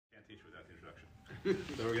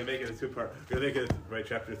introduction. So we're going to make it a two-part. We're going to make it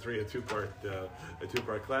chapter 3 a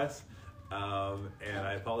two-part class. And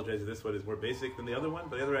I apologize if this one is more basic than the other one.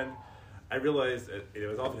 But on the other end, I realized that,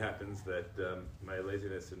 as often happens, that my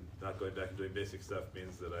laziness and not going back and doing basic stuff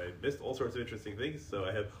means that I missed all sorts of interesting things. So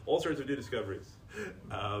I have all sorts of new discoveries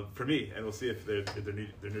for me, and we'll see if they're new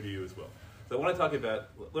to you as well. So I want to talk about.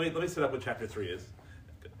 Let me set up what chapter 3 is,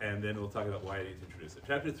 and then we'll talk about why I need to introduce it.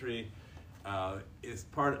 Chapter 3 is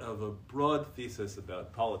part of a broad thesis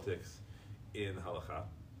about politics in halakha,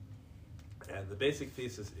 and the basic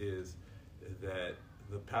thesis is that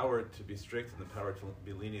the power to be strict and the power to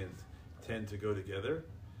be lenient tend to go together,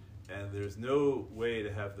 and there's no way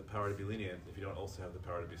to have the power to be lenient if you don't also have the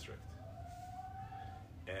power to be strict.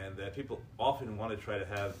 And that people often want to try to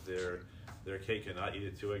have their cake and not eat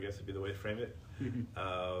it too, I guess would be the way to frame it.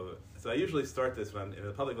 So I usually start this when in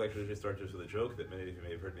a public lecture. I usually start just with a joke that many of you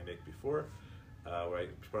may have heard me make before, where I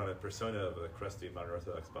put on a persona of a crusty modern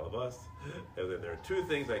Orthodox balabas. There are two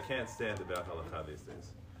things I can't stand about halakha these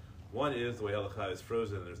days. One is the way halakha is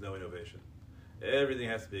frozen and there's no innovation. Everything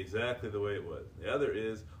has to be exactly the way it was. The other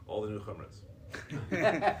is all the new chumras.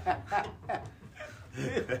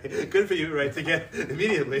 Good for you, right? To get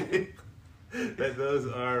immediately that those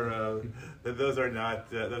are not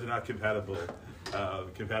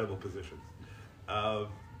compatible positions.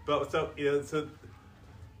 But so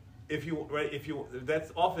if you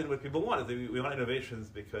that's often what people want is we want innovations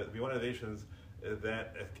because we want innovations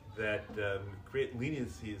that create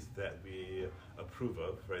leniencies that we approve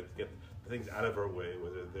of, right? To get things out of our way,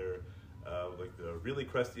 whether they're like the really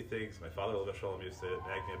crusty things. My father, Olav Shalom, used to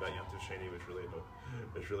nag me about Yom Tov Sheni, which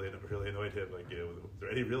really annoyed him. Like, was there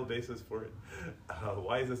any real basis for it?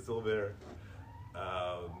 Why is it still there?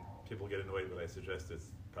 People get annoyed when I suggest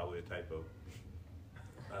it's probably a typo.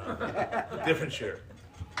 Different share.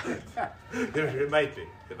 It might be.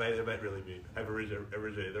 It might really be.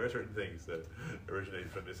 Originated. There are certain things that originate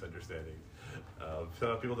from misunderstandings.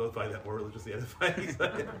 Some people don't find that more religiously edifying.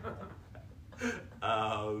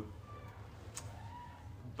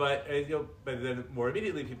 But then more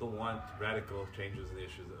immediately, people want radical changes in the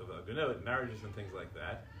issues of marriages and things like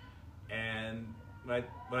that. And what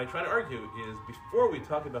I try to argue is, before we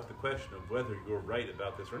talk about the question of whether you're right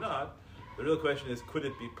about this or not, the real question is, could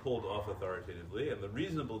it be pulled off authoritatively? And the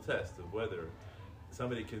reasonable test of whether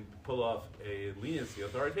somebody can pull off a leniency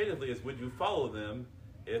authoritatively is, would you follow them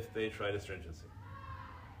if they tried a stringency?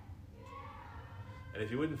 And if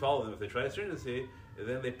you wouldn't follow them if they tried a stringency,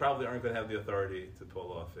 then they probably aren't going to have the authority to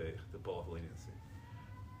pull off a leniency.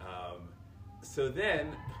 So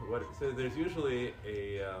there's usually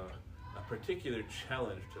a particular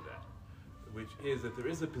challenge to that, which is that there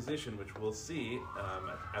is a position which we'll see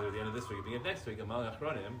either at the end of this week or the beginning of next week among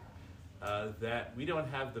Achronim, that we don't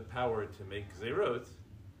have the power to make gzeirot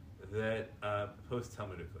that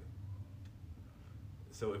post-Talmudically.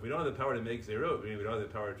 So if we don't have the power to make gzeirot, meaning we don't have the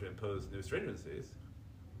power to impose new stringencies,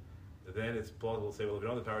 then it's plausible to say, well, if we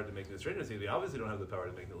don't have the power to make new stringencies, we obviously don't have the power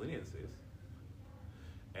to make the leniencies.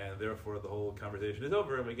 And therefore the whole conversation is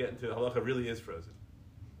over and we get into halacha really is frozen.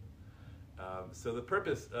 So the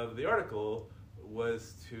purpose of the article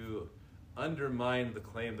was to undermine the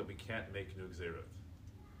claim that we can't make new gzeirot,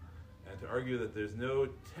 and to argue that there's no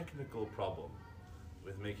technical problem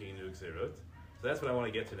with making new gzeirot. So that's what I want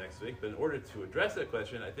to get to next week. But in order to address that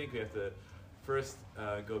question, I think we have to first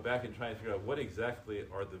go back and try and figure out what exactly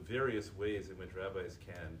are the various ways in which rabbis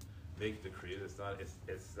can make decrees. It's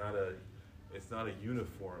not a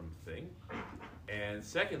uniform thing. And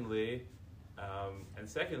secondly,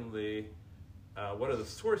 what are the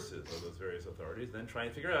sources of those various authorities? And then try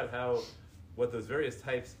and figure out what those various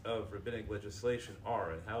types of rabbinic legislation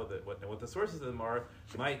are, and what the sources of them are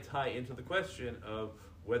might tie into the question of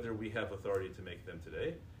whether we have authority to make them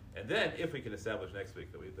today. And then, if we can establish next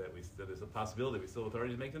week that there's a possibility we still have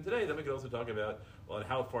authority to make them today, then we can also talk about, well, and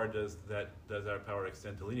how far does our power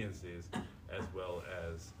extend to leniencies as well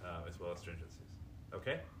as stringencies?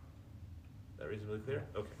 Okay, is that reasonably clear?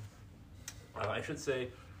 Okay. I should say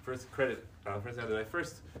first credit that I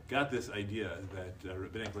first got this idea that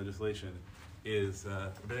rabbinic legislation is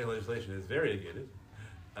variegated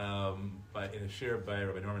in a share by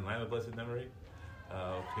Rabbi Norman Lamb of blessed memory.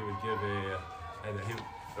 He would give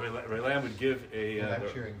Rabbi Lamb would give a.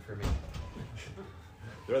 Not cheering for me.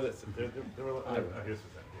 There were here's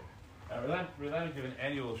Rabbi Lamb would give an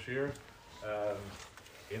annual share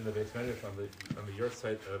in the Beis Medrash on the yurt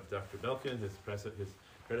site of Dr. Belkin, his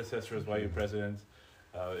predecessor as YU president.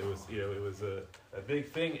 It was a big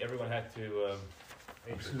thing. Everyone had to.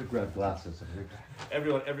 I'm just going to grab glasses.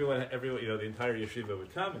 Everyone, the entire yeshiva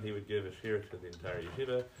would come, and he would give a shir to the entire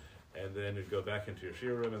yeshiva. and then you'd go back into your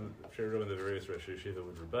shir room, and the various Rosh Yeshiva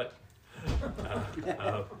would rebut.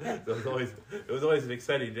 So it was always an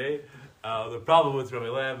exciting day. The problem with Rabbi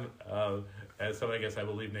Lam, as someone I guess I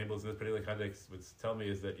will leave nameless in this particular context would tell me,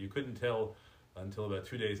 is that you couldn't tell until about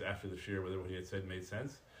 2 days after the shir whether what he had said made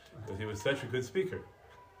sense, because he was such a good speaker.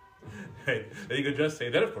 Right? And you could just say,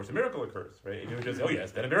 then of course a miracle occurs, right? And you would just say, oh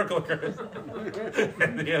yes, then a miracle occurs. And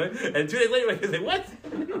 2 days later you could say, what?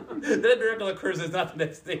 Then a miracle occurs is not the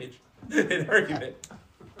next stage in argument.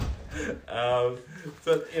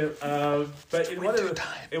 But in one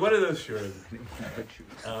of those shurim,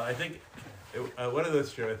 I think one of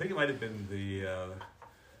those shurim, I think it might have been the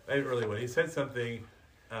early one. He said something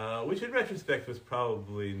which, in retrospect, was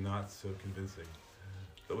probably not so convincing,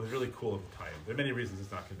 but was really cool at the time. There are many reasons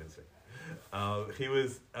it's not convincing. He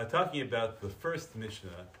was talking about the first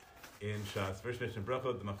Mishnah in Shas, first Mishnah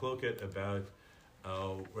Brachot, the Machloket about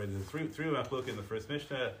where there's three Machloket in the first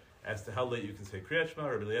Mishnah as to how late you can say Kriyat Shema.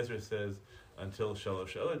 Rabbi Eliezer says until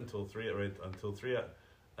Shalosh Sha'ot, until 3. Rabbi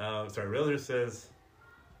Eliezer says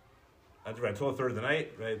until a third of the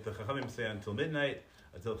night. Right, the Chachamim say until midnight,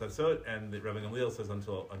 until Chatzot, and the Rabbi Gamliel says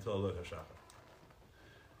until Alot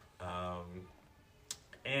HaShachar.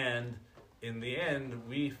 And in the end,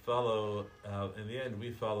 we follow. Rabbi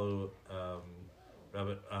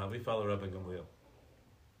Gamliel,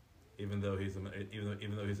 even though he's a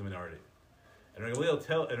minority. And Rabbi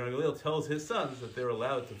Gamliel tells his sons that they're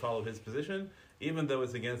allowed to follow his position, even though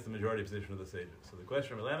it's against the majority position of the sages. So the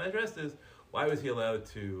question Rabbi Lam addressed is, why was he allowed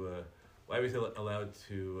to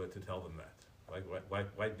tell them that?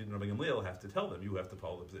 Why didn't Rabbi Gamliel have to tell them, you have to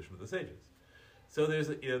follow the position of the sages? So there's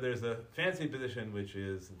a fancy position, which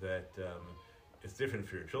is that it's different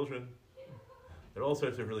for your children. There are all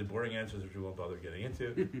sorts of really boring answers which we won't bother getting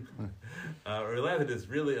into. Rabbi Lam had this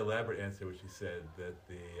really elaborate answer, which he said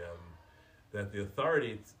that the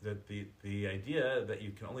authority, that the idea that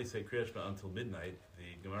you can only say Kriyat Shema until midnight,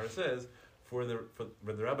 the Gemara says, for the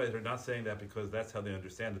rabbis are not saying that because that's how they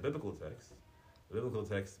understand the biblical text. The biblical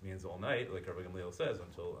text means all night, like Rabbi Gamliel says,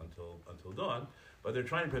 until dawn. But they're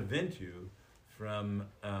trying to prevent you from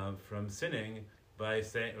sinning by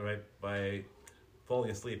falling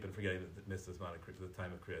asleep and forgetting to miss the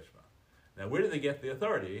time of Kriyat Shema. Now, where do they get the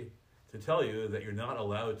authority to tell you that you're not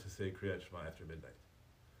allowed to say Kriyat Shema after midnight?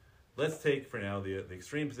 Let's take for now the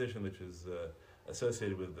extreme position, which is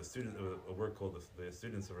associated with a work called the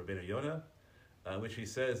Students of Rabbeinu Yonah, which he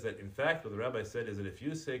says that in fact what the rabbi said is that if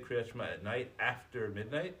you say Kriyat Shema at night after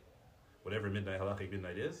midnight, whatever midnight halachic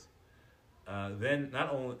midnight is, then not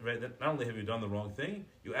only have you done the wrong thing,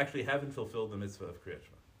 you actually haven't fulfilled the mitzvah of Kriyat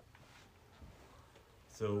Shema.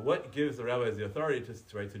 So what gives the rabbis the authority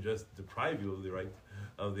to just deprive you of the right?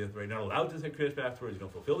 You're not allowed to say Kriyat Shema afterwards. You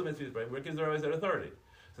don't fulfill the mitzvah. Right? What gives the rabbis that authority?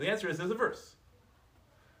 So the answer is there's a verse,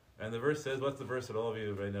 and the verse says, what's the verse that all of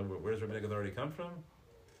you right now? Where does rabbinic authority come from?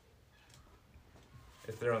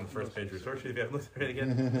 It's there on the first page of your source sheet if you haven't looked at it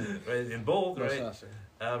again. Right, in bold, right?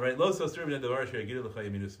 Right, lo so striven and devar she'yagidu l'cha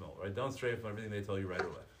yaminu small. Right, don't stray from everything they tell you right or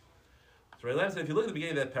left. So Rabbi Lam said, if you look at the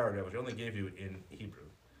beginning of that paragraph, which I only gave you in Hebrew,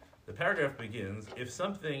 the paragraph begins, if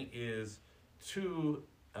something is too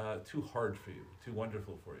hard for you, too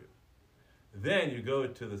wonderful for you, then you go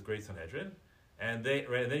to this great Sanhedrin, and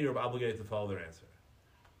then you're obligated to follow their answer.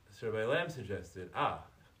 So Rabbi Lam suggested,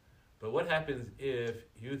 but what happens if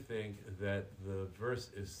you think that the verse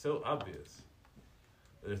is so obvious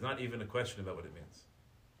that there's not even a question about what it means?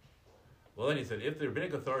 Well, then he said, if the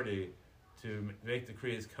rabbinic authority to make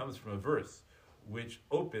decrees comes from a verse which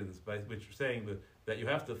opens by saying that you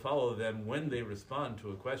have to follow them when they respond to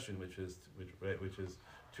a question which is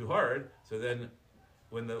too hard, so then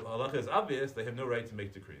when the halacha is obvious, they have no right to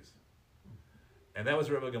make decrees. And that was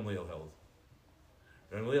what Rabbi Gamliel held.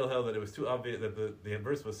 Rabbi Gamliel held that it was too obvious, that the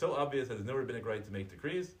verse was so obvious that there's no rabbinic right to make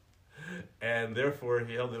decrees, and therefore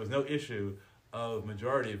he held there was no issue of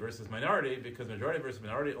majority versus minority, because majority versus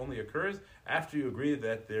minority only occurs after you agree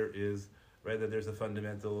that there's a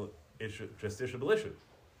fundamental issue, justiciable issue.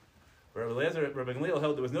 Rabbi Gamliel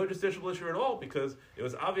held there was no justiciable issue at all because it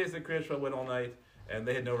was obvious that Kriyat Shema went all night, and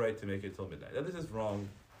they had no right to make it till midnight. Now this is wrong,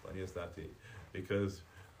 because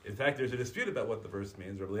in fact, there's a dispute about what the verse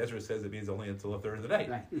means. Rabbi Eliezer says it means only until a third of the night.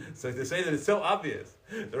 Right. So to say that it's so obvious,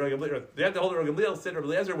 they have to hold Rabbi Gamliel said Rabbi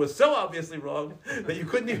Eliezer was so obviously wrong that you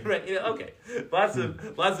couldn't even write. Okay, lots of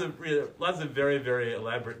very, very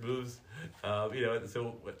elaborate moves.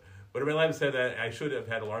 So when Rabbi Lam said that, I should have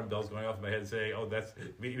had alarm bells going off in my head saying, "Oh,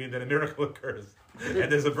 you mean that a miracle occurs?"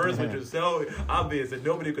 And there's a verse which is so obvious that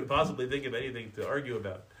nobody could possibly think of anything to argue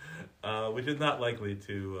about, which is not likely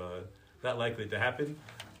to happen.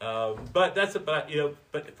 But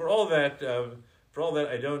for all that,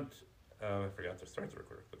 I don't I forgot to start the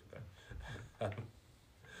recorder. Look at that.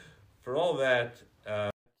 For all that,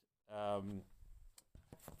 um,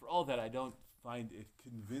 I don't find it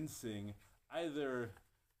convincing either.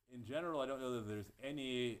 In general, I don't know that there's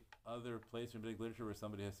any other place in rabbinic literature where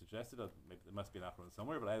somebody has suggested. Maybe there must be an Achron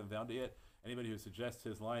somewhere, but I haven't found it yet. Anybody who suggests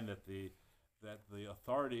his line that the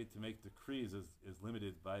authority to make decrees is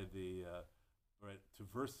limited by the right to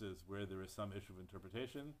verses where there is some issue of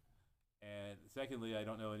interpretation. And secondly, I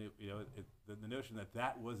don't know any. The notion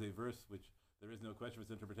that was a verse which there is no question of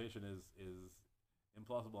its interpretation is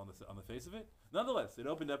implausible on the face of it. Nonetheless, it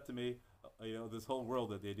opened up to me, this whole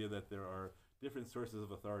world of the idea that there are different sources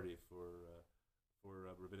of authority for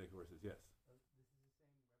rabbinic verses. Yes.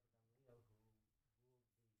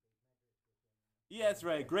 Yes,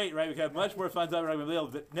 right, great, right. We have much more fun talking about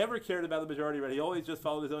Gamliel, but never cared about the majority, right? He always just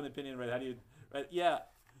followed his own opinion, right? How do you, right? Yeah,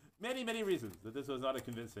 many reasons that this was not a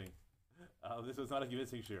convincing. This was not a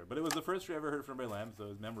convincing shir, but it was the first shir I ever heard from Ray Lam, so it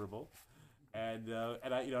was memorable, and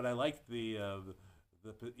I liked the I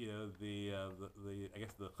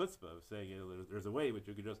guess the chutzpah of saying there's a way in which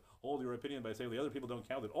you could just hold your opinion by saying the other people don't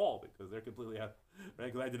count at all because they're completely out,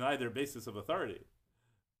 right? Because I deny their basis of authority,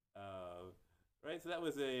 right? So that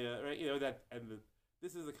was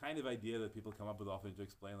this is the kind of idea that people come up with often to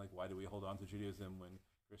explain like why do we hold on to Judaism when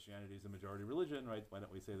Christianity is a majority religion, right? Why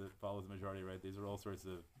don't we say that it follows the majority, right? These are all sorts.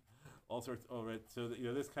 Oh, right. So that,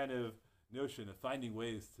 this kind of notion of finding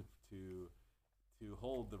ways to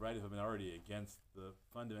hold the right of a minority against the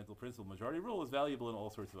fundamental principle majority rule is valuable in all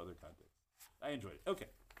sorts of other contexts. I enjoyed it. Okay.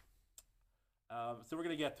 So we're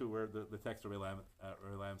going to get to where the text of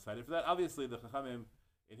Lam cited for that. Obviously, the Chachamim,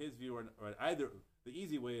 in his view, are either the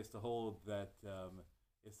easy way is to hold that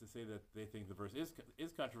is to say that they think the verse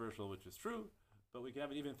is controversial, which is true, but we can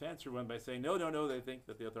have an even fancier one by saying no, they think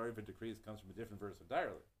that the authority for decrees comes from a different verse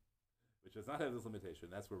entirely, which does not have this limitation.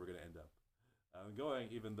 That's where we're going to end up. Going,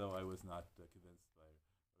 even though I was not convinced by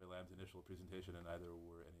Rabbi Lam's initial presentation, and neither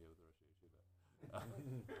were any of the Rosh Yeshiva.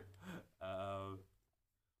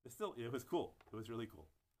 But still, it was cool. It was really cool.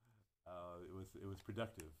 It was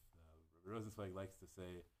productive. Rabbi Rosenzweig likes to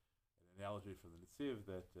say an analogy from the Netziv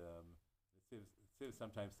that Netziv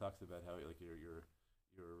sometimes talks about how like you're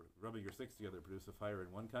rubbing your sticks together to produce a fire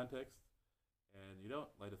in one context, and you don't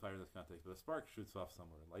light a fire in this context, but a spark shoots off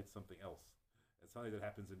somewhere and lights something else. It's something that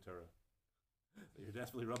happens in Torah. You're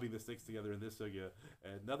desperately rubbing the sticks together in this sugya,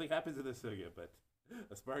 and nothing happens in this sugya, but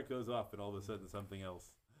a spark goes off, and all of a sudden something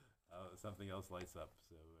else lights up.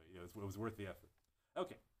 So it was worth the effort.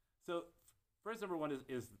 Okay, so first number one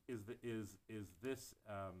is this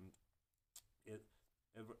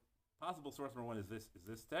possible source number one is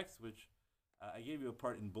this text, which I gave you a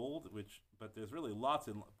part in bold, but there's really lots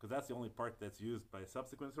because that's the only part that's used by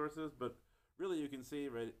subsequent sources. But really, you can see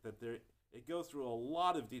right that it goes through a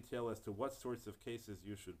lot of detail as to what sorts of cases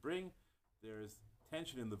you should bring. There's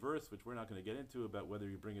tension in the verse, which we're not going to get into, about whether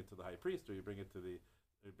you bring it to the high priest or you bring it to the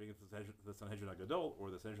Sanhedrin HaGadol,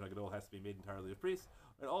 or the Sanhedrin HaGadol has to be made entirely of priests.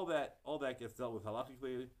 And all that gets dealt with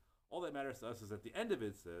halachically. All that matters to us is at the end of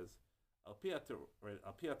it says, Al Pi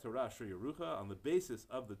Torah Asher Yerucha, on the basis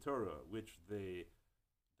of the Torah which they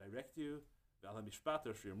direct you, V'al HaMishpat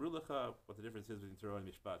Asher Yamru Lecha, what the difference is between Torah and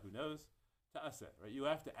Mishpat, who knows? Ta'aseh, right? You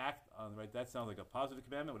have to act on, right? That sounds like a positive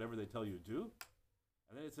commandment, whatever they tell you, do.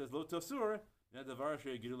 And then it says, Lo Tosur, Davar Asher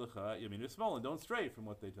Yigiru Lecha, Yaminu Small, and don't stray from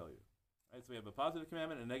what they tell you. Right? So we have a positive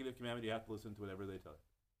commandment and a negative commandment. You have to listen to whatever they tell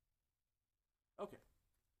you. Okay.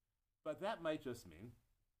 But that might just mean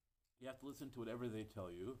you have to listen to whatever they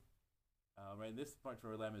tell you. Right? And this part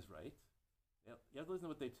for Lam is right. You have to listen to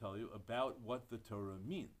what they tell you about what the Torah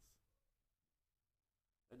means.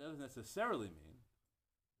 That doesn't necessarily mean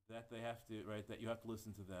that they have to, right, that you have to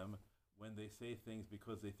listen to them when they say things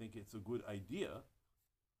because they think it's a good idea.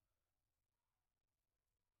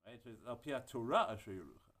 Right? It says, Al Pi Torah Asher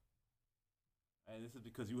Yerucha. And this is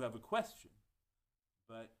because you have a question.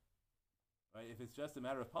 But right, if it's just a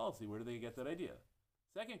matter of policy, where do they get that idea?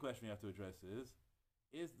 Second question you have to address is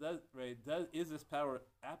this power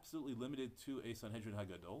absolutely limited to a Sanhedrin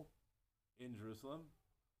HaGadol in Jerusalem,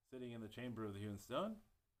 sitting in the chamber of the hewn stone,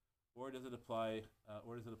 or does it apply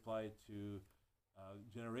to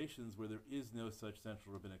generations where there is no such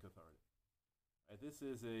central rabbinic authority? Right, this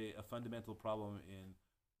is a fundamental problem in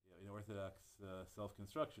Orthodox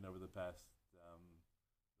self-construction over the past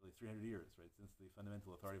really 300 years, right? Since the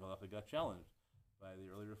fundamental authority of halacha got challenged by the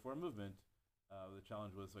early Reform movement, the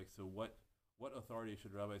challenge was like, so what authority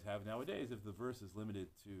should rabbis have nowadays if the verse is limited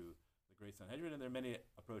to the Great Sanhedrin? And there are many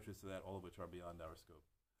approaches to that, all of which are beyond our scope.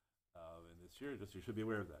 In this year, just you should be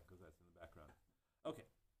aware of that because that's in the background. Okay,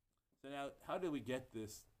 so now how do we get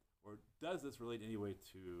this, or does this relate in any way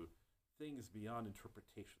to things beyond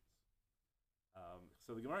interpretations.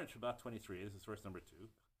 So the Gemara in Shabbat 23, this is verse number 2,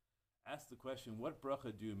 asks the question, what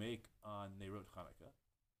bracha do you make on Neirot Chanukah?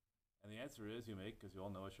 And the answer is you make, because you all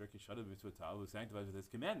know, Asher Kishadav Mitzvotav, who sanctifies with his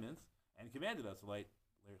commandments and commanded us to light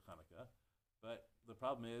Leir Chanukah. But the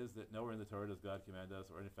problem is that nowhere in the Torah does God command us,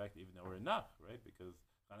 or in fact even nowhere in Nach, right? Because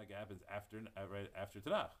Chanukah happens after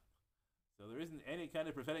Tanakh. So there isn't any kind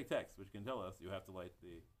of prophetic text which can tell us you have to light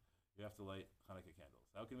Chanukah candles.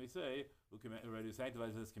 How can we say who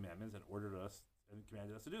sanctifies his commandments and ordered us and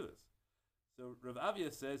commanded us to do this? So Rav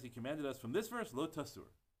Avia says he commanded us from this verse, lo tasur.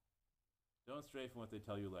 Don't stray from what they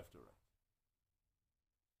tell you left or right.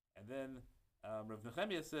 And then Rav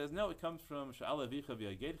Nechemia says, no, it comes from Sha'al avicha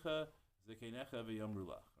v'yagedcha zekeinecha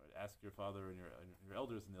v'yomrulach. Right? Ask your father and your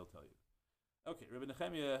elders and they'll tell you. Okay, Rabbi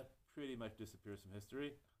Nechemia pretty much disappears from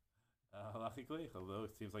history, halachically, although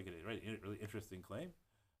it seems like a really interesting claim.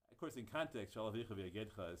 Of course, in context, Sha'al avicha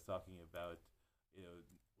v'yagedcha is talking about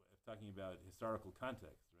historical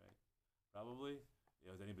context, right? Probably.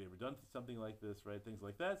 Has anybody ever done something like this, right? Things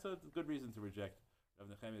like that. So it's a good reason to reject Rav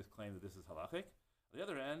Nechemia's claim that this is halachic. On the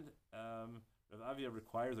other hand, Rav Avia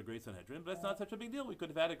requires a great Sanhedrin, but that's not such a big deal. We could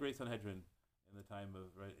have had a great Sanhedrin in the time of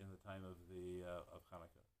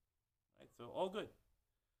Hanukkah, right? So all good.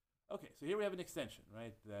 Okay, so here we have an extension,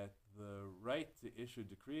 right? That the right to issue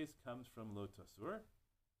decrees comes from lo tasur,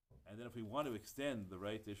 and then if we want to extend the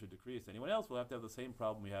right to issue decrees to anyone else, we'll have to have the same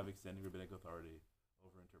problem we have extending rabbinic authority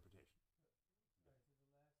over interpretation.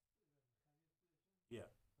 Yeah.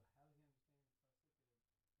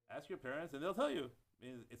 Ask your parents, and they'll tell you. I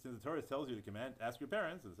mean, it's in the Torah, it tells you to command. Ask your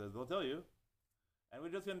parents, and it says they'll tell you. And we're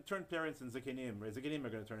just going to turn parents into zakenim. Right? Zakenim are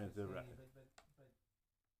going to turn into. But that imply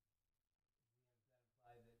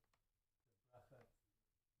that the bracha,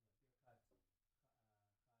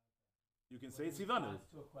 you can say tzivanu.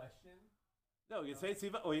 To a question. No, you can say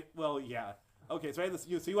tzivanu. Oh, well, yeah. Okay, so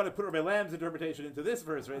so you want to put Rabbi Lamb's interpretation into this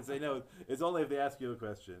verse, right? And say no, it's only if they ask you a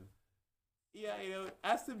question. Yeah,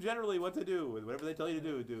 ask them generally what to do. Whatever they tell you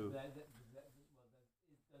to do. Does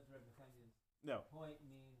Rabbi Nechemia's point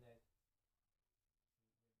mean that it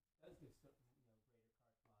does give certain, greater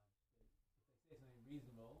carte blanche? That if they say something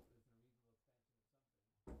reasonable,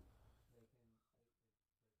 it's a reasonable extension of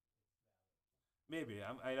something, it's Maybe.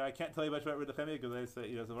 valid. I can't tell you much about Rabbi Nechemia because I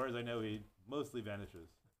say, so far as I know, he mostly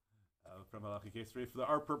vanishes from halachic history. For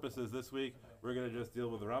our purposes this week, we're going to just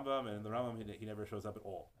deal with the Rambam, and in the Rambam, he never shows up at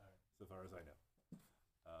all. So far as I know.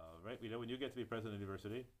 Right? When you get to be president of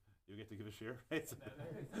university, you get to give a shir. Right? So,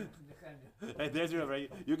 right, there's your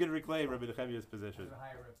right. You can reclaim Rabbi Nechemia's position.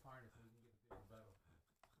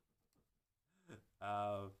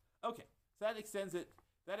 Okay, so that extends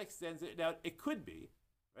it. Now it could be,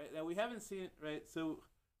 right? Now we haven't seen it, right? So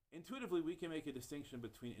intuitively we can make a distinction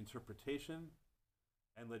between interpretation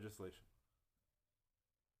and legislation.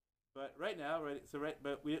 But right now,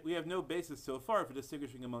 but we have no basis so far for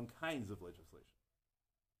distinguishing among kinds of legislation.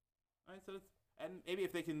 Right, and maybe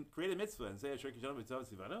if they can create a mitzvah and say Asher Kishadav Mitzvah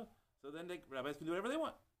Sivano, so then rabbis can do whatever they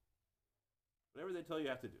want, whatever they tell you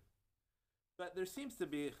have to do. But there seems to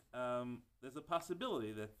be there's a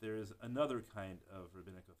possibility that there's another kind of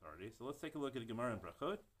rabbinic authority. So let's take a look at a Gemara in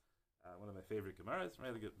Brachot, one of my favorite Gemaras.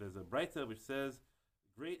 Right, there's a Breita which says,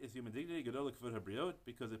 "Great is human dignity, gadol kavod habriot,"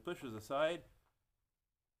 because it pushes aside.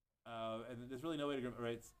 And there's really no way to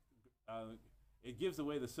right. It gives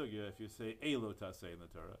away the sugya if you say a lo taseh in the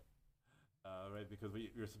Torah, right? Because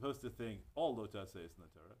you're supposed to think all lo taseh is in the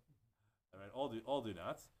Torah, right? All do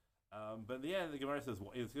nots. But in the end, the Gemara says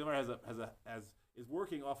the Gemara is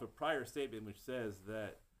working off a prior statement which says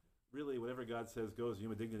that really whatever God says goes.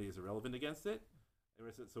 Human dignity is irrelevant against it.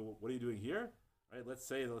 So what are you doing here? Right?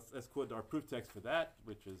 Let's quote our proof text for that,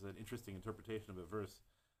 which is an interesting interpretation of a verse.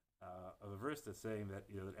 That's saying that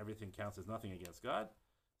that everything counts as nothing against God.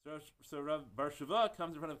 So Rav Bar Shava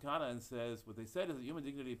comes in front of Kahana and says what they said is that human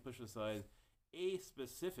dignity pushes aside a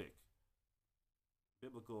specific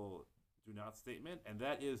biblical do not statement, and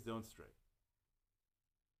that is don't stray.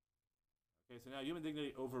 Okay, so now human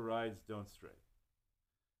dignity overrides don't stray.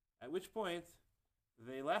 At which point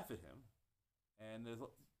they laugh at him, and there's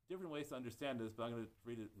different ways to understand this, but I'm going to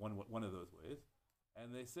read it one of those ways.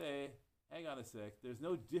 And they say, hang on a sec, there's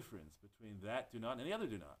no difference between that do not and the other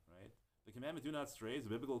do not, right? The commandment do not stray is a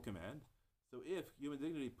biblical command. So if human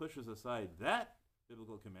dignity pushes aside that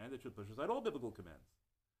biblical command, it should push aside all biblical commands.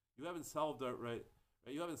 You haven't solved our right?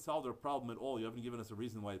 You haven't solved our problem at all. You haven't given us a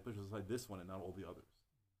reason why it pushes aside this one and not all the others.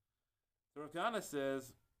 So Rav Kahana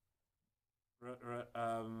says,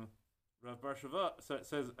 Rav Bar Shava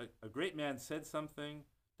says, a great man said something,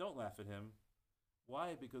 don't laugh at him.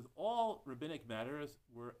 Why? Because all rabbinic matters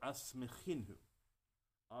were asmechinhu,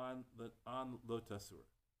 on lo tasur.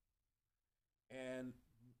 And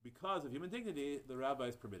because of human dignity, the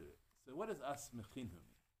rabbis permitted it. So what does as mechinhu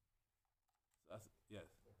mean? So yes.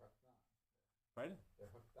 They're hooked on. Pardon? They're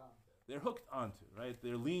hooked on. They're hooked onto, right?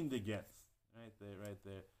 They're leaned against, right? Right?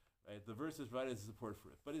 The verse is right as support for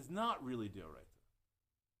it, but it's not really deoraita.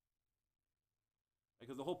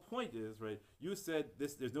 Because the whole point is, right? You said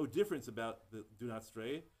this. There's no difference about the do not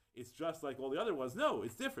stray. It's just like all the other ones. No,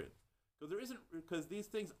 it's different because there isn't, because these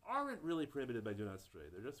things aren't really prohibited by do not stray.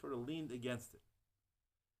 They're just sort of leaned against it.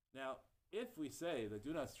 Now, if we say that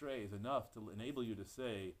do not stray is enough to enable you to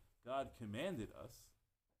say God commanded us,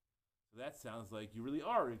 so that sounds like you really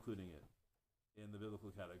are including it in the biblical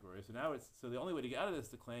category. So now so the only way to get out of this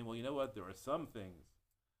is to claim, well, you know what? There are some things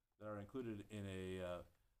that are included in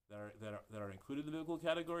that are included in the biblical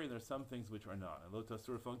category, and there are some things which are not. And lo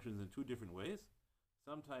tasur functions in two different ways.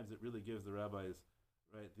 Sometimes it really gives the rabbis,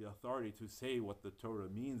 right, the authority to say what the Torah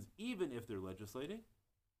means, even if they're legislating.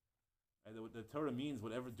 And the Torah means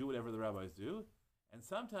whatever the rabbis do. And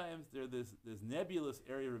sometimes there's this nebulous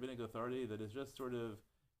area of rabbinic authority that is just sort of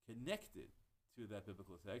connected to that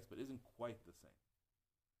biblical text, but isn't quite the same.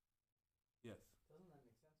 Yes? Doesn't that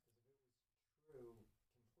make sense? Because if it was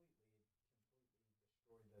true completely,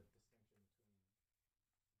 it completely destroy the distinction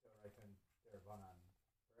between Doraita and Derabanan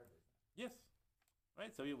for everything. Yes. Right?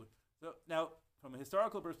 So now, from a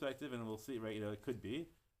historical perspective, and we'll see, right, it could be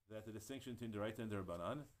that the distinction between Doraita and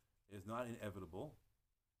Derabanan is not inevitable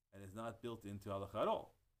and is not built into halacha at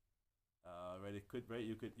all. Right? It could, right?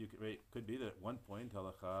 You could, right? It could be that at one point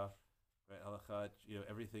halacha, right? Halacha,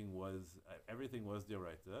 everything was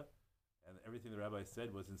Doraita, and everything the rabbi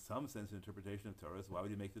said was in some sense an interpretation of Torah. So why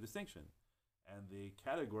would you make the distinction? And the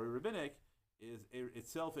category rabbinic is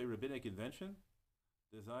itself a rabbinic invention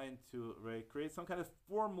designed to, right, create some kind of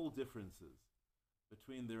formal differences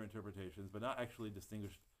between their interpretations, but not actually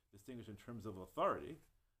distinguish in terms of authority.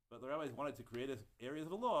 But the rabbis wanted to create areas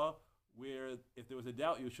of the law where, if there was a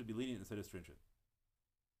doubt, you should be lenient instead of stringent.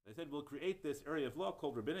 They said, we'll create this area of law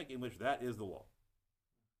called rabbinic, in which that is the law,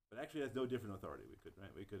 but actually has no different authority.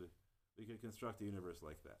 We could construct a universe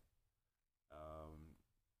like that.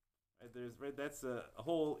 Right, that's a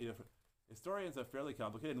whole. Historians are fairly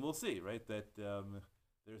complicated, and we'll see, right, that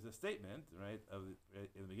there's a statement, right,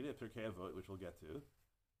 in the beginning of Pirkei Avot, which we'll get to.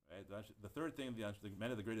 Right, the third thing the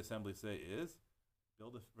men of the Great Assembly say is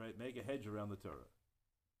make a hedge around the Torah.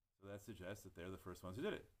 So that suggests that they're the first ones who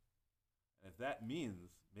did it. And if that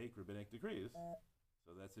means make rabbinic decrees,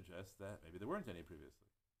 so that suggests that maybe there weren't any previously.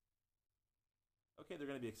 Okay, there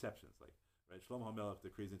are going to be exceptions, like, right, Shlomo HaMelech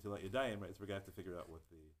decrees until Yadayim, right? So we're going to have to figure out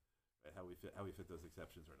how we fit those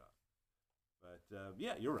exceptions or not. But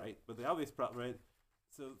yeah, you're right. But the obvious problem, right?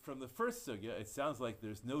 So from the first sugya, it sounds like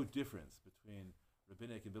there's no difference between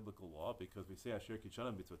rabbinic and biblical law, because we say Asher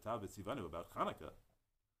Kishanim B'Tzvotav V'Tzivanu about Hanukkah.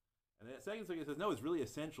 And the second sugya says, no, it's really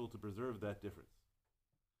essential to preserve that difference.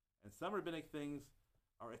 And some rabbinic things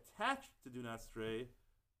are attached to do not stray,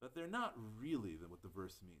 but they're not really what the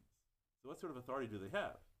verse means. So what sort of authority do they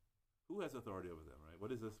have? Who has authority over them, right?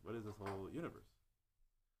 What is this whole universe?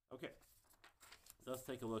 Okay. So let's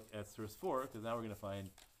take a look at source 4, because now we're going to find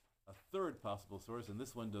a third possible source, and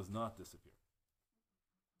this one does not disappear.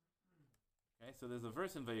 Okay, so there's a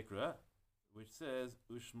verse in Vayikra which says,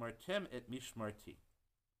 Ushmartem et mishmarti.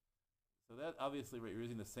 So that obviously, right, you're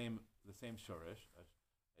using the same shoresh,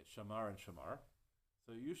 shamar and shamar.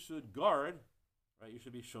 So you should guard, right? You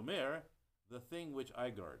should be shomer, the thing which I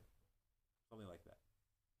guard, something like that.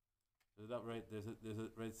 So that, right? There's a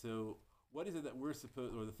right. So what is it that we're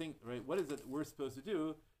supposed, or the thing, right? What is it that we're supposed to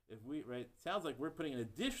do if we, right? It sounds like we're putting an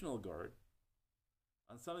additional guard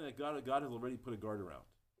on something that God has already put a guard around.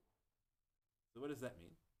 So what does that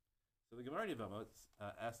mean? So the Gemara in Yevamot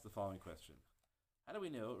asks the following question. How do we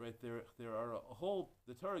know, right, there are a whole,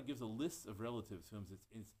 the Torah gives a list of relatives whom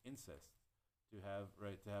it's incest to have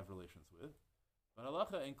relations with. But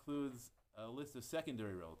halacha includes a list of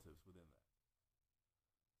secondary relatives within that.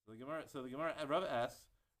 So the Gemara Rava asks,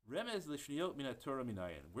 Remez l'shniyot min Torah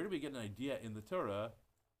minayin. Where do we get an idea in the Torah,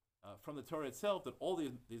 from the Torah itself, that all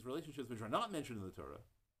these relationships which are not mentioned in the Torah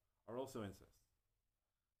are also incest?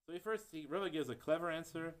 So Rava gives a clever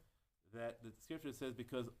answer that the scripture says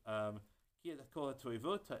because because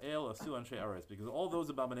all those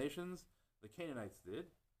abominations the Canaanites did.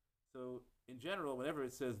 So in general, whenever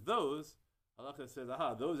it says those, halacha says,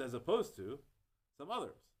 those as opposed to some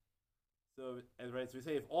others. So, right, so we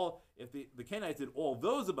say if the Canaanites did all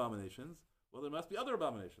those abominations, well, there must be other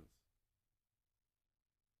abominations.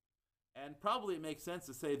 And probably it makes sense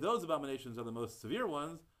to say those abominations are the most severe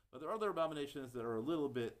ones, but there are other abominations that are a little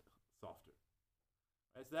bit softer.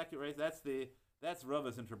 Right, so that's That's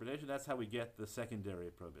Rava's interpretation. That's how we get the secondary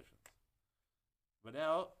prohibitions. But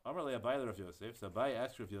now, Amar le Abai Rav Yosef. So Abai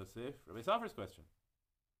asks Rav Yosef, Rabbi Safra's question.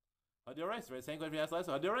 Hadioraisa, right? Same question we asked last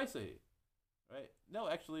time. Hadioraisa, right? No,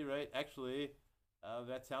 actually, right? Actually,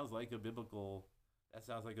 that sounds like a biblical. That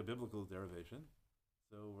sounds like a biblical derivation.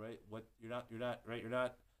 So, right? What you're not, right? You're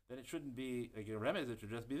not. Then it shouldn't be like a remez. It should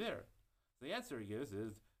just be there. So the answer he gives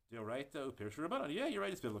is Deoraita Upirshu Rabbanon. Yeah, you're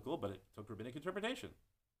right. It's biblical, but it took rabbinic interpretation.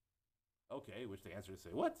 Okay, which the answer is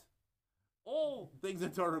say what? All things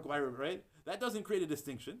in Torah require, right? That doesn't create a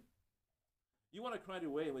distinction. You want to find a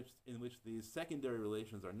way in which these secondary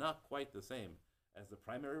relations are not quite the same as the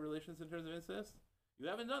primary relations in terms of incest. You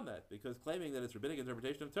haven't done that because claiming that it's rabbinic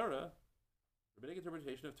interpretation of Torah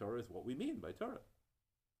is what we mean by Torah.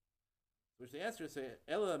 Which the answer is say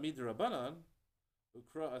Ela midrabanan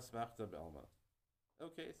ukra asmachta be'alma.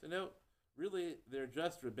 Okay, so no, really they're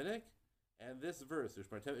just rabbinic, and this verse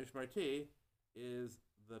Ushmartem Ushmarti is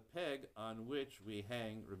the peg on which we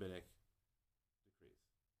hang rabbinic decrees.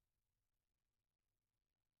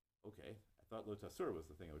 Okay, I thought Lo Tasur was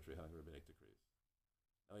the thing on which we hung rabbinic decrees.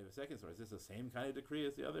 Now we have a second story. Is this the same kind of decree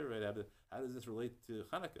as the other? Right? How does this relate to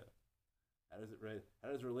Hanukkah? How does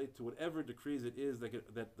it relate to whatever decrees it is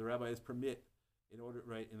that the rabbis permit in order,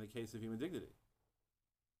 right, in the case of human dignity?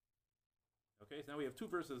 Okay, so now we have two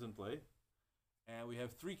verses in play, and we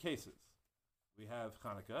have three cases. We have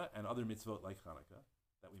Hanukkah and other mitzvot like Hanukkah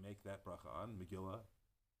that we make that bracha on, Megillah,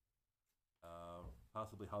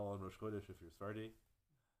 possibly Halal and Rosh Chodesh if you're Sephardi,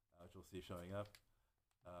 which we'll see showing up,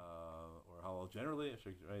 or Halal generally,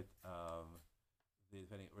 right?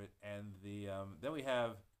 Then we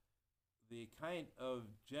have the kind of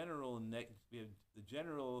general we have the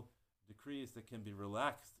general decrees that can be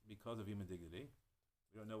relaxed because of human dignity.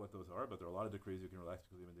 We don't know what those are, but there are a lot of decrees you can relax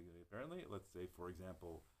because of human dignity. Apparently, let's say, for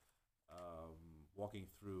example, walking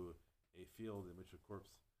through a field in which a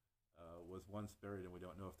corpse was once buried, and we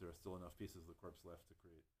don't know if there are still enough pieces of the corpse left to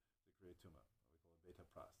create tumah. We call it beta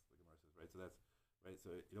pras. The Gemara says, right. So that's right.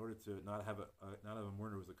 So in order to not have a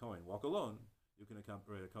mourner who's a kohen walk alone, you can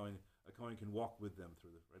accompany a kohen can walk with them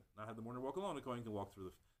through the right. Not have the mourner walk alone. A kohen can walk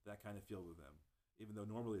through that kind of field with them, even though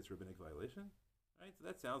normally it's rabbinic violation, right? So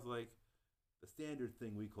that sounds like the standard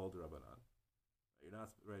thing we call the Rabbanan. You're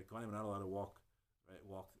not right. Kohanim are not allowed to walk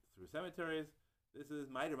through cemeteries. This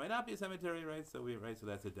might or might not be a cemetery, right? So so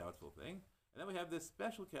that's a doubtful thing. And then we have this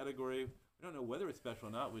special category. We don't know whether it's special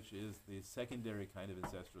or not, which is the secondary kind of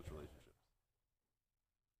incestuous relationships.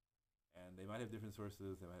 And they might have different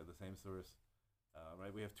sources. They might have the same source,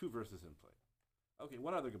 right? We have two verses in play. Okay,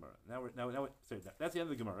 one other Gemara. That's the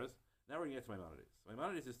end of the Gemaras. Now we're going to get to Maimonides.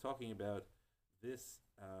 Maimonides is talking about this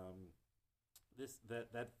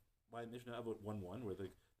by Mishnah Avot 1:1, where the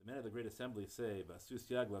men of the Great Assembly say, "Vasus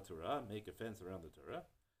yag la Torah," make a fence around the Torah.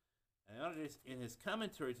 And Maimonides, in his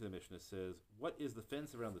commentary to the Mishnah, says, "What is the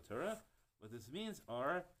fence around the Torah? What this means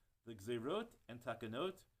are the gzerot and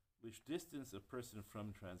takanot, which distance a person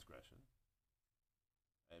from transgression."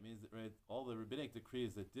 It means that all the rabbinic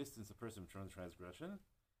decrees that distance a person from transgression.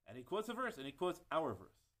 And he quotes a verse, and he quotes our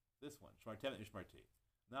verse, this one, Shmartem Ishmarti,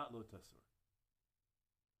 not Lo Tasur.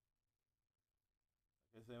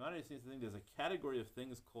 Okay, so Maimonides seems to think there's a category of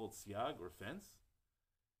things called siag or fence,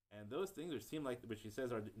 and those things seem like, which he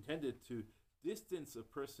says, are intended to distance a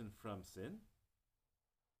person from sin.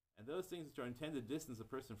 And those things which are intended to distance a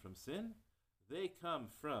person from sin, they come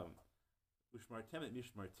from Ushmartem et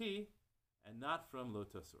Mishmarti, and not from Lo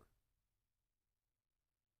Tasur.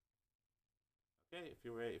 Okay,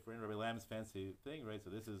 if we're in Rabbi Lamb's fancy thing, right? So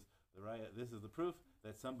this is the proof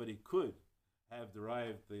that somebody could have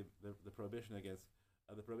derived the prohibition against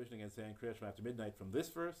saying Kriya Shema after midnight from this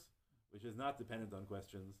verse, which is not dependent on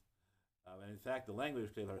questions. And in fact, the language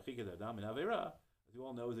Adam and Avera, as you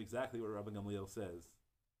all know, is exactly what Rabbi Gamliel says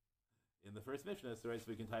in the first Mishnah. So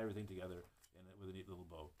we can tie everything together with a neat little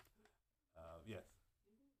bow. Yes.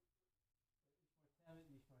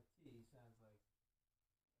 Mishmarti sounds like a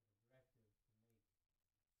directive to make.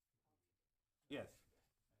 Yes.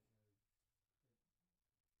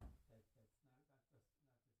 That's not just a power to do it,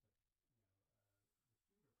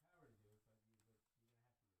 but you're going to have to do it.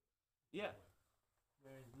 Yeah.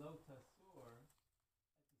 Whereas Lo Tasur,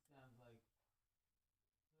 that just sounds like.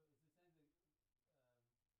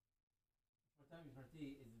 So it's the sense that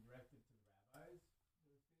Mishmarti is a directive to the rabbis, so to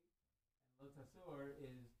speak, and Lo Tasur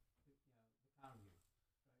is the congregants,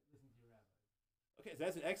 right? Listen to your rabbis. Okay, so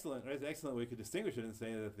that's an excellent way we could distinguish it and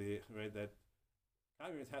say that that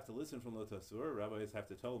congregants have to listen from Lo Tasur, rabbis have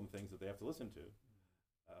to tell them things that they have to listen to,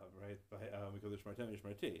 because of Shmartem and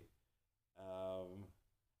Shmarti.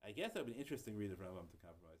 I guess that would be an interesting read of Rambam to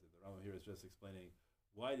compromise it. The Rambam here is just explaining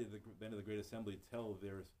why did the men of the Great Assembly tell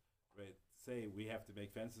their say we have to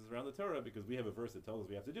make fences around the Torah because we have a verse that tells us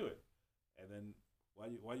we have to do it, and then why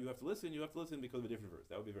do you have to listen? You have to listen because of a different verse.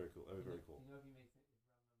 That would be very cool. That would be very cool. You know if he makes it, if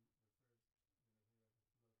Rambam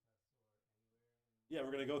refers, Yeah,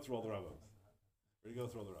 we're gonna go through all the Rambams. We're gonna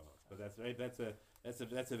go through all the Rambams, but that's right. That's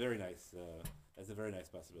a very nice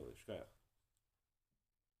possibility. Shkayach.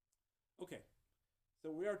 Okay,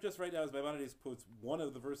 so we are just right now as Maimonides quotes one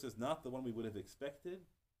of the verses, not the one we would have expected.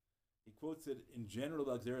 He quotes it in general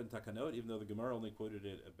about Gzera and Takanot, even though the Gemara only quoted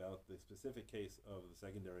it about the specific case of the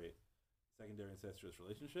secondary incestuous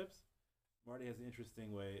relationships. Marty has an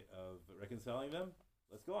interesting way of reconciling them.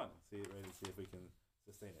 Let's go on and see if we can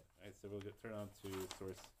sustain it. All right, so we'll turn on to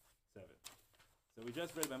source 7. So we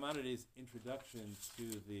just read Maimonides'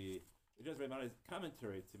 Maimonides'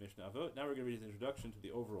 commentary to Mishnah Avot. Now we're going to read his introduction to the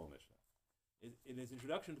overall Mishnah. In his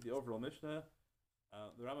introduction to the overall Mishnah,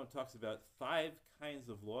 the Rambam talks about 5 kinds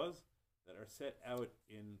of laws that are set out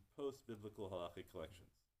in post-biblical halachic collections,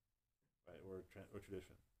 right, or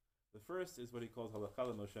tradition. The first is what he calls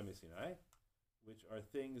halakha Moshe Sinai, which are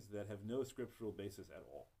things that have no scriptural basis at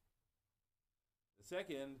all. The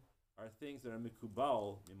second are things that are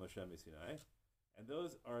mikubal Moshe Sinai, and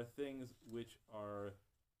those are things which are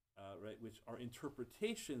which are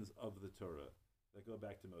interpretations of the Torah that go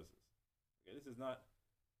back to Moses. Okay, this is not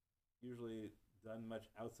usually done much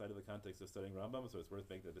outside of the context of studying Rambam, so it's worth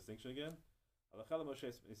making the distinction again. Halakha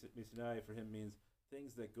Moshe Sinai for him means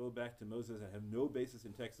things that go back to Moses and have no basis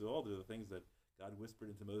in text at all. They're the things that God whispered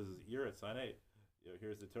into Moses' ear at Sinai.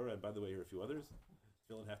 Here's the Torah, and by the way, here are a few others.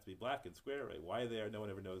 Tefillin have to be black and square, right? Why they are, no one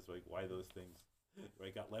ever knows, like why those things,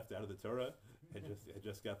 right, got left out of the Torah and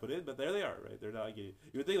just got put in, but there they are, right? They're not like you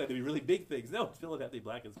would think that they'd be really big things. No, tefillin have to be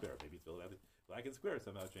black and square. Maybe tefillin have to be black and square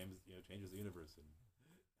somehow changes the universe in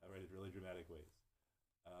really dramatic ways.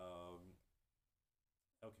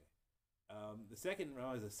 The second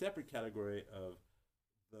round is a separate category of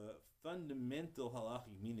the fundamental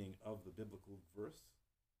halachic meaning of the biblical verse,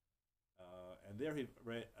 and there he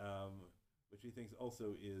which he thinks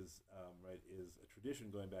also is is a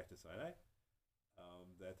tradition going back to Sinai,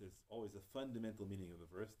 that there's always a fundamental meaning of the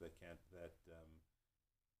verse that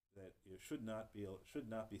should not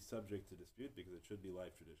be subject to dispute because it should be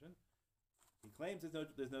live tradition. He claims there's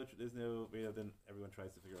no then everyone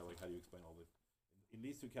tries to figure out how do you explain all the. In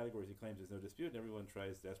these two categories, he claims there's no dispute, and everyone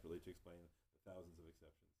tries desperately to explain the thousands of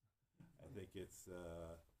exceptions. I think it's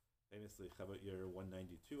famously Chavot Yair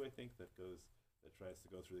 192. I think that tries to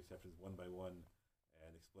go through the exceptions one by one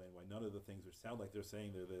and explain why none of the things which sound like they're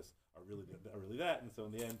saying they're this are really that. And so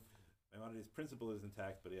in the end, Maimonides' principle is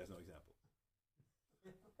intact, but he has no example.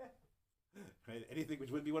 Right? Anything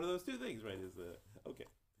which would be one of those two things, right? Is okay.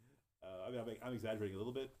 I'm exaggerating a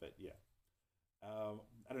little bit, but yeah.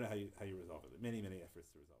 I don't know how you resolve it. Many efforts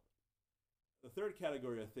to resolve it. The third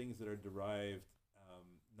category are things that are derived,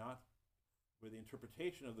 not where the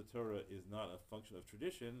interpretation of the Torah is not a function of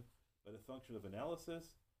tradition, but a function of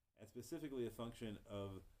analysis, and specifically a function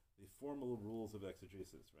of the formal rules of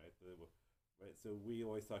exegesis. Right. So we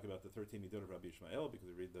always talk about the 13 Midot of Rabbi Ishmael because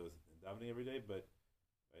we read those in davening every day. But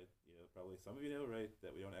probably some of you know, right,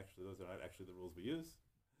 that those are not actually the rules we use,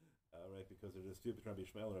 right, because there's a dispute between Rabbi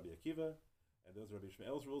Ishmael and Rabbi Akiva. And those are Rabbi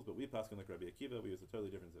Ishmael's rules, but we pass on like Rabbi Akiva. We use a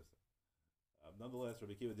totally different system. Nonetheless,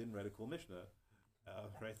 Rabbi Akiva didn't write a cool Mishnah,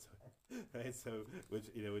 right?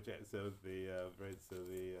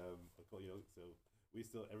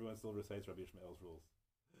 So everyone still recites Rabbi Ishmael's rules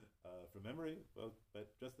from memory. Well,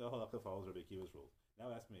 but just the halakha follows Rabbi Akiva's rules.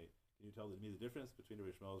 Now ask me, can you tell me the difference between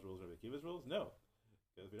Rabbi Ishmael's rules and Rabbi Akiva's rules? No,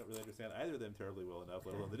 because we don't really understand either of them terribly well enough,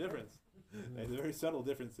 let alone the difference. And the very subtle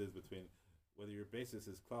differences between whether your basis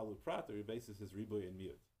is klal uprat or your basis is riboy and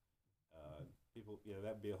miut. People,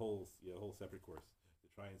 that'd be a whole separate course to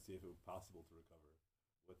try and see if it was possible to recover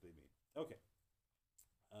what they mean. Okay.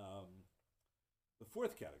 The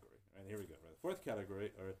fourth category, right, here we go. Right, the fourth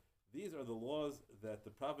category these are the laws that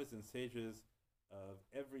the prophets and sages of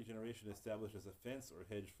every generation established as a fence or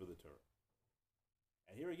hedge for the Torah.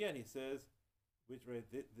 And here again he says,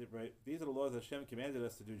 these are the laws that Hashem commanded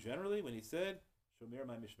us to do generally when he said, Shomer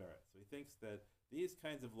my mishmeret. So he thinks that these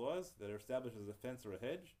kinds of laws that are established as a fence or a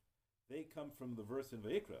hedge, they come from the verse in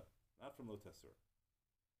Vayikra, not from Lo Tasur.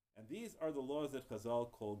 And these are the laws that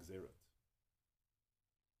Chazal call Gzerot.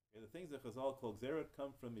 Okay, the things that Chazal call Gzerot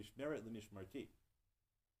come from Mishmeret Lemishmarti.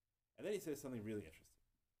 And then he says something really interesting.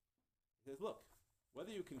 He says, look,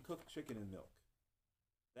 whether you can cook chicken and milk,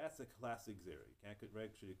 that's a classic Gzerah. You can't cook,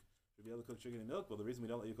 right? Should you be able to cook chicken and milk? Well, the reason we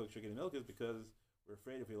don't let you cook chicken and milk is because we're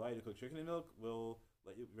afraid if we allow you to cook chicken and milk, you'll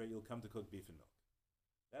come to cook beef and milk.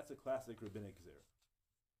 That's a classic rabbinic Gzerah.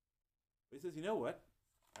 But he says, you know what?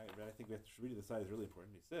 I think we have to read the side is really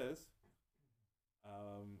important. He says,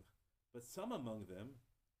 but some among them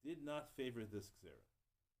did not favor this gzera.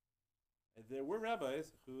 And there were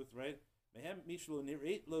rabbis who, right, mehem mishlu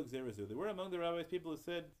nireit lo gzerazu. There were among the rabbis people who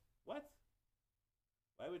said, what?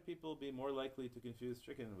 Why would people be more likely to confuse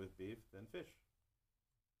chicken with beef than fish?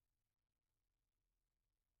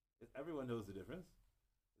 Everyone knows the difference.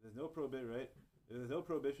 There's no There's no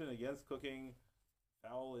prohibition against cooking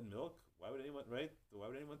fowl in milk. Why would anyone, right? Why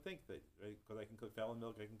would anyone think that, right? Because I can cook fowl in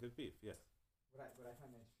milk, I can cook beef. Yes. What I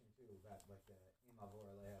find interesting too about like the imavor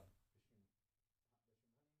leah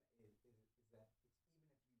is that it's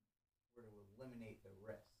even if you were to eliminate the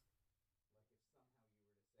risk,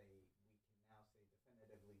 like if somehow you were to say we can now say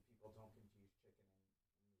definitively people don't confuse chicken and meat.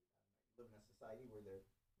 I don't know. You live in a society where they're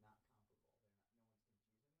not comparable. No one's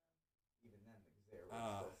confusing them. Even then, the gzera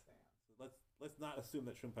still stands. So let's not assume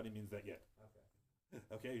that shumpani means that yet. Okay.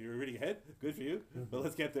 Okay, you're reading ahead. Good for you. But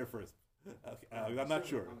let's get there first. Okay, I'm not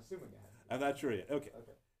sure. I'm assuming ahead. I'm not sure yet. Okay.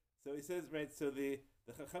 Okay. So he says, right. So the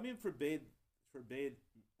Chachamim forbade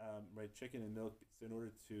right, chicken and milk in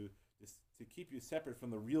order to keep you separate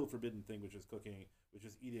from the real forbidden thing, which is cooking, which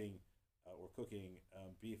is eating or cooking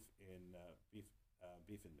beef and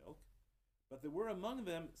milk. But there were among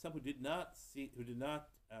them some who were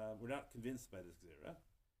not convinced by this gzera.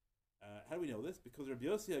 How do we know this? Because Rabbi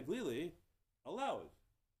Yossi Aglili allowed.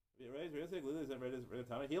 Right? Rabbi Yossi Aglili is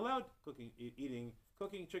right. He allowed cooking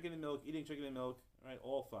chicken and milk, eating chicken and milk. Right,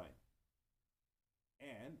 all fine.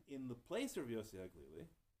 And in the place of Rabbi Yossi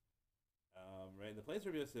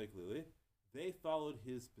Aglili, they followed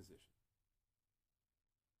his position.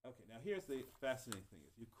 Okay, now here's the fascinating thing: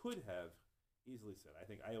 is you could have easily said, I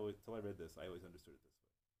think till I read this, I always understood it this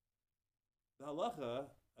way. The halacha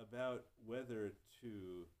about whether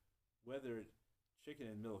chicken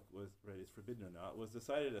and milk is forbidden or not was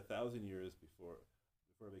decided 1,000 years before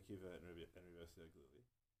Rabbi Akiva and Rabbi Yossi Aglili.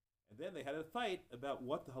 And then they had a fight about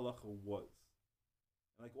what the halacha was.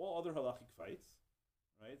 And like all other halachic fights,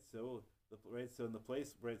 right? So in the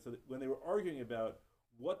place, right? So when they were arguing about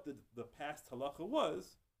what the past halacha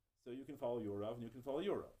was, so you can follow your Rav and you can follow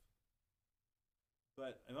your Rav.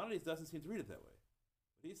 But Maimonides doesn't seem to read it that way.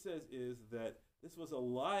 What he says is that this was a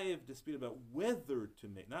live dispute about whether to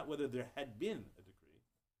make, not whether there had been a decree,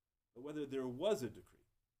 but whether there was a decree.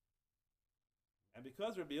 And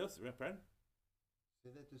because Rabbi Yossi, pardon?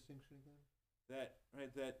 Say that distinction again.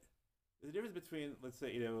 That there's a difference between, let's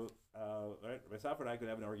say, right, Rabbi Safra and I could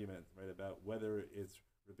have an argument, right, about whether it's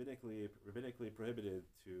rabbinically prohibited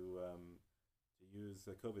to use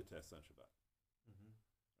COVID tests on Shabbat.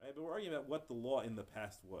 Right? But we're arguing about what the law in the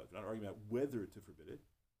past was. We're not arguing about whether to forbid it.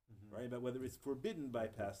 We're arguing about whether it's forbidden by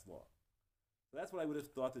past law. So that's what I would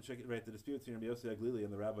have thought the dispute between Rabbi Yossi Aglili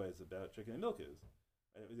and the rabbis about chicken and milk is.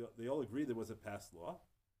 Right? They all agreed there was a past law,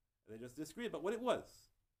 and they just disagreed about what it was.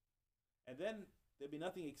 And then there'd be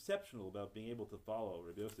nothing exceptional about being able to follow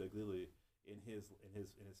Rabbi Yossi Aglili in his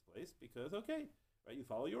place because, okay, right, you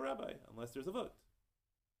follow your rabbi unless there's a vote.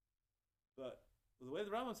 But the way the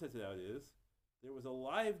Rambam sets it out is, there was a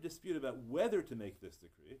live dispute about whether to make this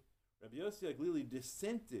decree. Rabbi Yossi Aglili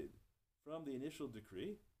dissented from the initial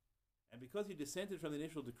decree, and because he dissented from the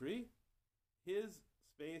initial decree, his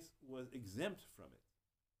space was exempt from it.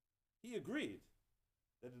 He agreed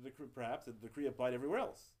that the decree, perhaps that the decree applied everywhere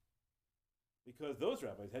else, because those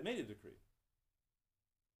rabbis had made a decree.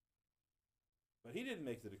 But he didn't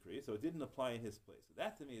make the decree, so it didn't apply in his place. So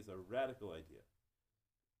that to me is a radical idea.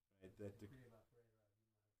 Right?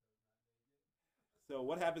 So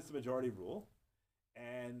what happens to majority rule?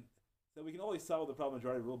 And so we can always solve the problem of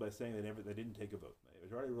majority rule by saying that they didn't take a vote.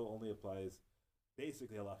 Majority rule only applies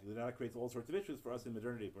basically halachically. Now it creates all sorts of issues for us in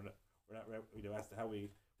modernity. We're not as to how we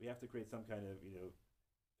have to create some kind of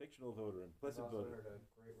fictional vote or implicit vote. I've also heard a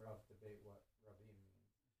great rough debate what Rabin means.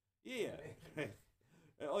 Yeah. Right.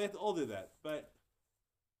 You have to all do that. But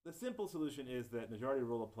the simple solution is that majority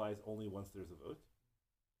rule applies only once there's a vote.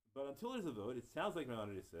 But until there's a vote, it sounds like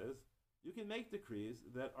Maimonides says, you can make decrees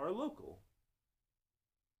that are local.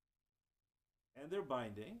 And they're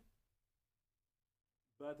binding,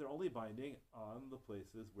 but they're only binding on the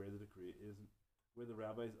places where the decree is, where the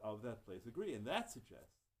rabbis of that place agree. And that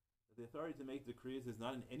suggests that the authority to make decrees is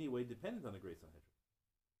not in any way dependent on the Great Sanhedrin.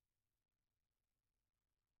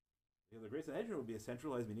 The Great Sanhedrin would be a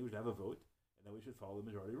centralized meaning, we should have a vote, and then we should follow the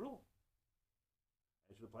majority rule.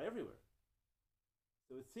 It should apply everywhere.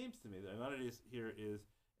 So it seems to me that Maimonides here is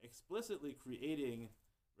explicitly creating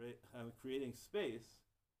space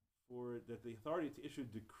for that the authority to issue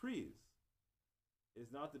decrees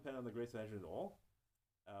is not dependent on the Great Sanhedrin at all,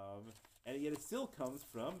 and yet it still comes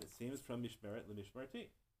from, it seems, from Mishmeret LeMishmarti.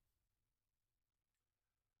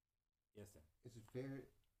 Yes, Dan. Is it fair to use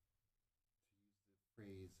the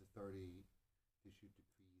phrase authority to issue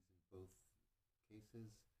decrees in both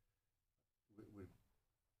cases?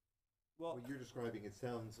 Well, What you're describing, it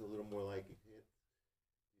sounds a little more like the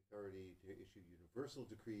authority to issue universal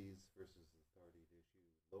decrees versus the authority to issue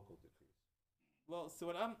local decrees. well.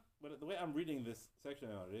 So the way I'm reading this section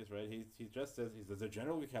on it is right. He just says there's a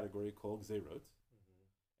general category called gzerot,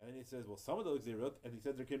 and then he says, well, some of those gzerot, and he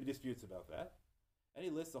says there can be disputes about that, and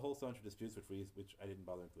he lists a whole bunch of disputes which I didn't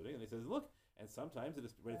bother including, and he says, look, and sometimes if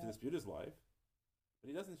the dispute is live, but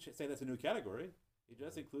he doesn't say that's a new category. He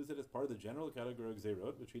just includes it as part of the general category of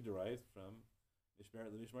gzerot, which he derives from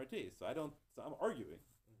mishmeret l'mishmarti. So I'm arguing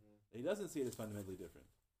that he doesn't see it as fundamentally different.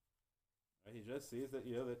 Right? He just sees that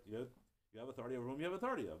you have authority over whom you have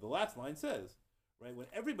authority of. The last line says, right, when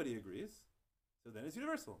everybody agrees, so then it's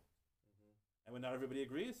universal, and when not everybody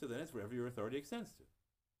agrees, so then it's wherever your authority extends to.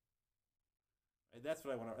 Right? That's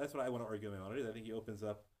what I want to argue in my honor. I think he opens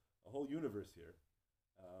up a whole universe here.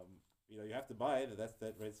 You have to buy it. That's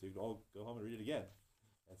that, right? So you can all go home and read it again,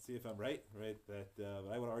 and see if I'm right. Right? That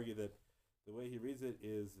I want to argue that the way he reads it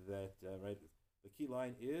is that right. The key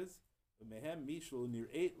line is mehem mishul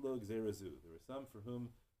nir'et lo gzerazu. There were some for whom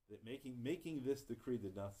that making this decree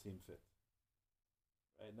did not seem fit.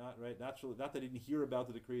 Right? Not that they didn't hear about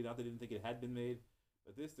the decree. Not that they didn't think it had been made,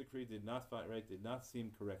 but this decree did not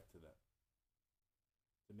seem correct to them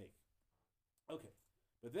to make. Okay,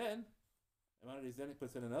 but then. Maimonides then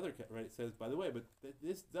puts in another, right? It says, by the way, but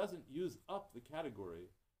this doesn't use up the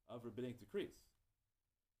category of rabbinic decrees.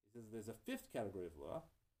 He says there's a fifth category of law,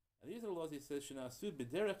 and these are the laws. He says, "Shenasu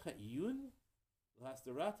b'derech ha'iyun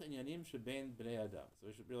l'hasdarat inyanim shebein bnei adam." So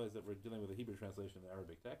we should realize that we're dealing with a Hebrew translation of the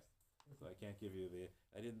Arabic text. So I can't give you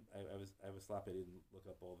I was sloppy. I didn't look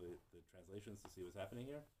up all the translations to see what's happening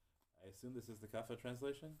here. I assume this is the Kafa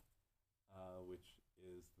translation, which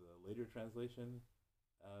is the later translation.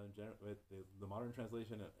 The modern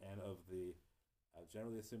translation and of the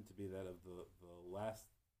generally assumed to be that of the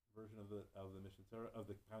last version of the Mishnah Torah, of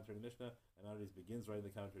the commentary of the Mishnah. And Maimonides begins writing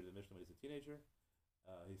the commentary of the Mishnah when he's a teenager.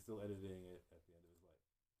 He's still editing it at the end of his life.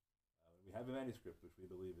 We have a manuscript which we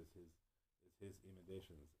believe is his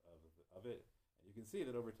emendations of it, and you can see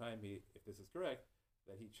that over time if this is correct,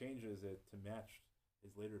 that he changes it to match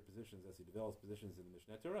his later positions as he develops positions in the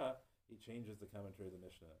Mishnah Torah. He changes the commentary of the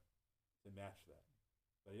Mishnah to match that.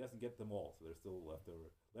 But he doesn't get them all, so there's still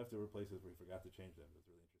leftover places where he forgot to change them. That's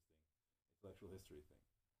a really interesting intellectual history thing.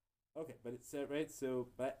 Okay, but it's right.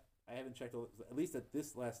 So, but I haven't checked at least at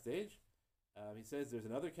this last stage. He says there's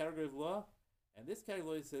another category of law, and this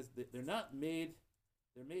category says that they're not made.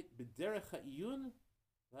 They're made b'derech ha'iyun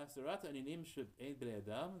l'hasdarat aninim she'ein bnei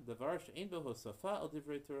adam davar she'ein bo hosafa al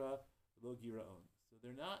divrei Torah lo giraon. So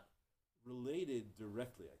they're not related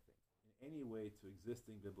directly, I think, in any way to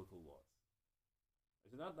existing biblical laws.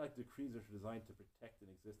 They're not like decrees which are designed to protect an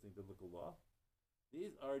existing biblical law.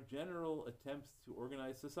 These are general attempts to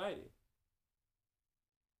organize society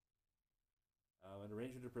and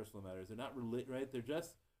arrange interpersonal matters. They're not right. They're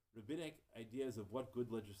just rabbinic ideas of what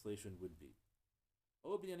good legislation would be. So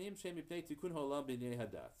there's an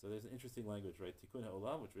interesting language, right? Tikkun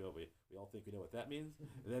ha'olam, which we all think we know what that means,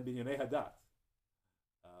 and then binyanei hadat.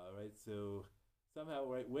 Right. So somehow,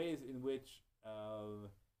 right, ways in which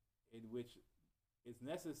it's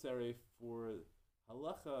necessary for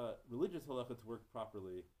halacha, religious halacha, to work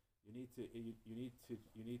properly. You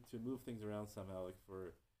need to move things around somehow. Like,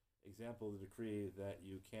 for example, the decree that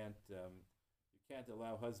you can't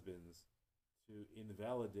allow husbands to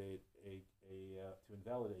invalidate a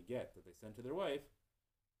get that they send to their wife,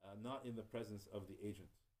 not in the presence of the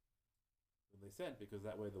agent when they sent, because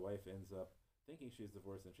that way the wife ends up thinking she's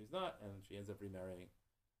divorced and she's not, and she ends up remarrying.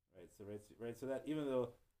 Right. So that even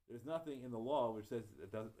though there's nothing in the law which says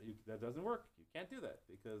that doesn't work, you can't do that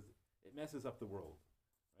because it messes up the world.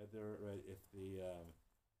 Right there. Right.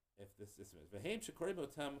 If the system is v'heim shekorim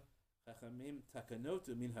otam chachamim takanot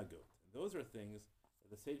u'minhagot, and those are things that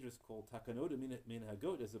the sages call takanot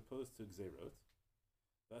u'minhagot as opposed to gzerot.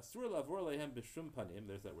 V'asur lavor leihem b'shum panim.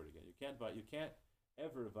 There's that word again. You can't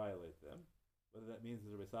ever violate them. Whether that means,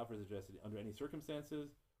 as the Rebbe suggested, under any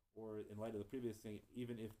circumstances, or in light of the previous thing,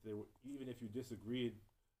 even if you disagreed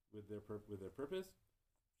with their purpose.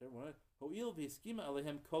 Ho'il v'hiskima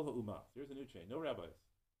alehem kol ha'umah. Here's a new chain. No rabbis.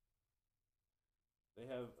 They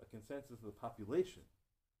have a consensus of the population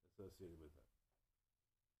associated with them.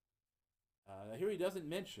 Now here he doesn't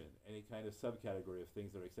mention any kind of subcategory of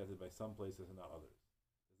things that are accepted by some places and not others.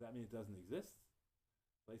 Does that mean it doesn't exist?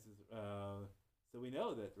 Places. So we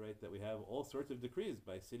know that, right, that we have all sorts of decrees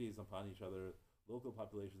by cities upon each other, local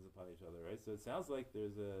populations upon each other, right? So it sounds like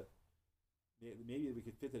there's maybe we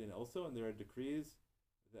could fit that in also, and there are decrees,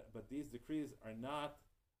 but these decrees are not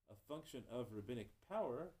a function of rabbinic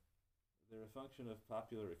power, they're a function of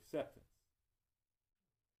popular acceptance.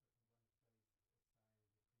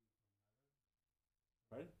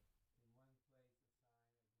 Right?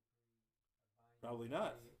 Probably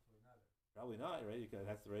not. Probably not, right? It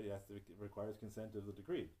has to, right? It requires consent of the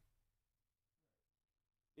decree.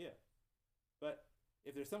 Yeah, but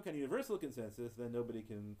if there's some kind of universal consensus, then nobody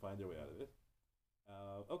can find their way out of it.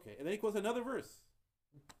 Okay, and then he quotes another verse.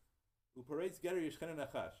 Uparetz gerer yishchenu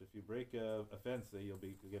nachash. If you break a fence, you'll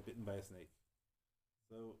get bitten by a snake.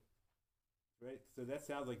 So, right. So that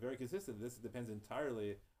sounds like very consistent. This depends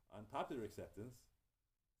entirely on popular acceptance.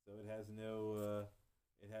 So it has no,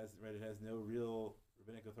 it has no real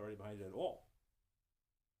rabbinic authority behind it at all.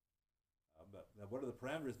 But now, what are the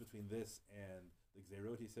parameters between this and the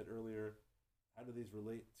gzerot he said earlier? How do these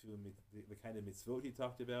relate to the kind of mitzvot he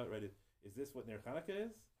talked about? Right? Is this what Ner Chanukah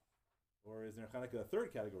is? Or is Ner Chanukah a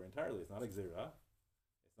third category entirely? It's not a gzerah.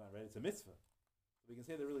 It's not, right? It's a mitzvah. So we can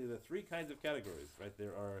say that really there are three kinds of categories, right?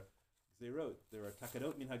 There are gzerot, there are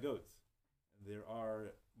takanot minhagot, and there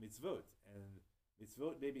are mitzvot. And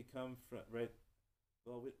mitzvot maybe come from, right,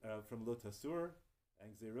 from lo tasur,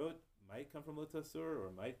 and gzerot might come from lo tasur,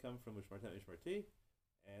 or might come from ushmartem ushmarti,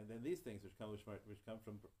 and then these things which come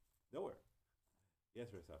from nowhere.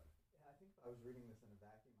 Yes, Rasafa. Yeah, I think if I was reading this in a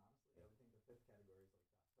vacuum, honestly, I would think the fifth category is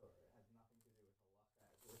like das Torah. It has nothing to do with halacha.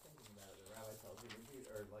 As we're thinking about it, the rabbi tells you,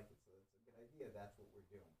 or like it's a good idea, that's what we're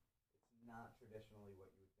doing. It's not traditionally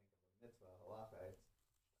what you would think of a mitzvah, halacha. It's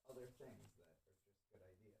other things that are just good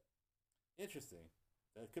ideas. Interesting.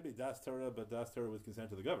 That could be das Torah, but das Torah with consent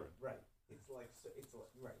to the governed. Right. It's like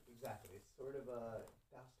right, exactly. It's sort of a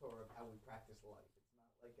das Torah of how we practice life. It's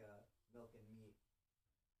not like a milk and meat.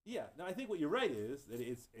 Yeah. Now I think what you're right is that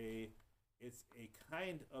it's a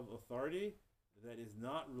kind of authority that is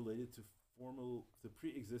not related to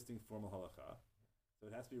pre-existing formal halacha. So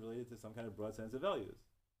it has to be related to some kind of broad sense of values.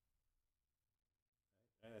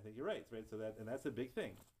 Right? And I think you're right. Right. So that's a big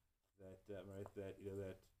thing. That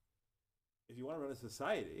if you want to run a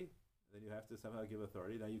society, then you have to somehow give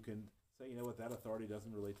authority. Now you can say, you know what, that authority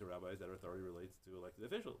doesn't relate to rabbis. That authority relates to elected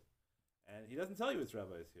officials, and he doesn't tell you it's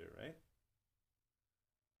rabbis here, right?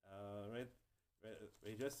 Right.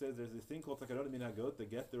 He just says there's this thing called takanot minhagot that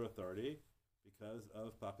get their authority because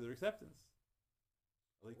of popular acceptance.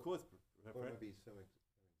 Well, he quotes. What would be an example?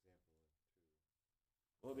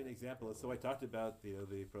 What would be an example? So I talked about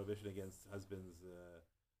the prohibition against husbands.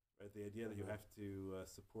 Right, the idea that you have to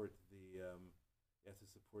support the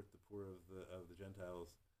poor of the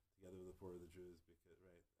Gentiles together with the poor of the Jews, because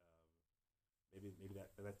maybe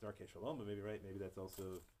that's darkei shalom, but maybe that's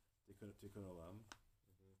also tikkun olam.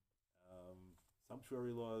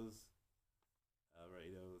 Sumptuary laws,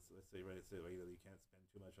 right? So let's say you can't spend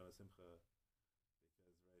too much on a simcha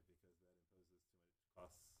because that imposes too much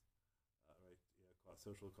costs,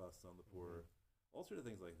 social costs on the poor, all sorts of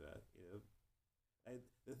things like that. And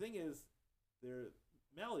the thing is, they're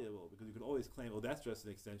malleable because you could always claim, well, that's just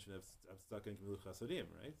an extension of Tzedakah and Gemilut Chasodim,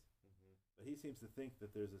 right? But he seems to think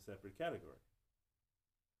that there's a separate category.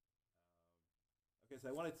 Okay, so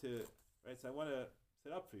I want to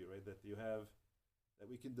set up for you, right, that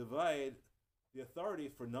we can divide the authority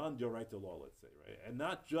for non-Doraita law, let's say, right, and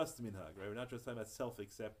not just minhag, right? We're not just talking about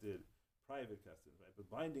self-accepted private customs, right, but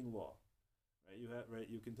binding law, right?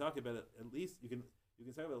 You can talk about it at least you can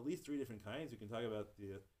talk about at least three different kinds. You can talk about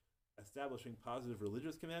the establishing positive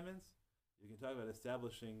religious commandments. You can talk about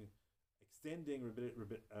extending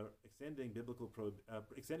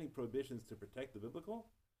prohibitions to protect the biblical.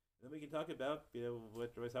 And then we can talk about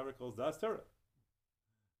what Rabbi Savar calls das Torah,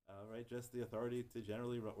 right? Just the authority to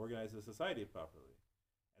generally organize a society properly.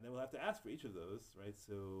 And then we'll have to ask for each of those, right?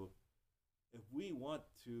 So if we want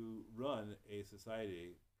to run a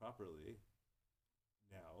society properly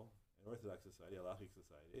now, an Orthodox society, a halachic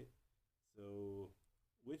society, so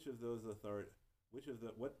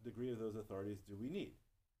what degree of those authorities do we need?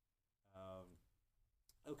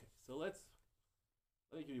 Okay, so let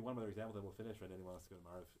me give you one other example, then we'll finish. Right? Anyone wants to go to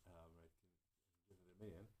Marav, right, can give it a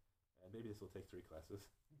million, and maybe this will take 3 classes,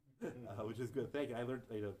 which is good. Thank you. I learned.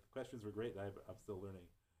 The questions were great. I'm still learning,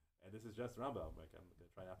 and this is just Rambam. Like I'm going to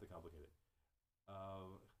try not to complicate it.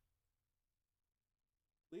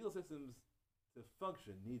 Legal systems to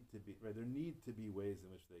function need to be right. There need to be ways in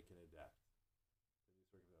which they can adapt to these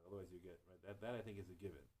circumstances. Otherwise, you get right. That I think is a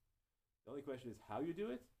given. The only question is how you do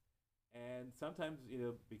it, and sometimes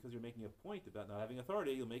because you're making a point about not having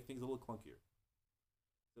authority, you'll make things a little clunkier.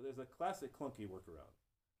 So there's a classic clunky workaround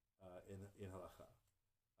in halacha,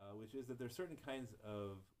 which is that there's certain kinds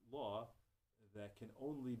of law that can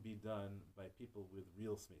only be done by people with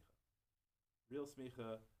real smicha. Real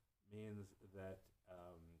smicha means that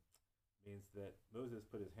Moses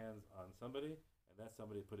put his hands on somebody, and that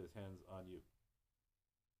somebody put his hands on you.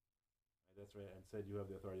 Right, that's right, and said you have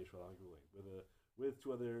the authority of Shalom ruling with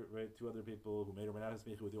two other people who made or may not have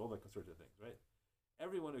smicha with you, all that sorts of things, right?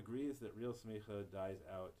 Everyone agrees that real smicha dies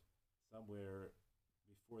out somewhere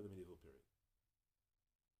before the medieval period.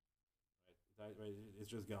 Right,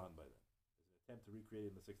 it's just gone by then. There's an attempt to recreate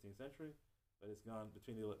it in the 16th century, but it's gone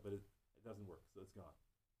but it doesn't work, so it's gone.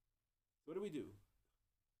 So what do we do?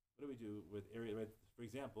 What do we do with area? Right? For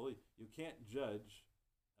example, you can't judge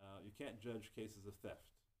cases of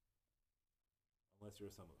theft unless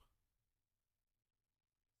you're a samuch.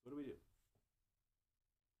 What do we do?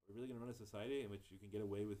 Are we really going to run a society in which you can get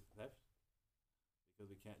away with theft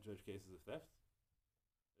because we can't judge cases of theft?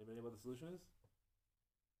 Anybody know what the solution is?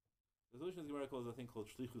 The solution is Gemara calls a thing called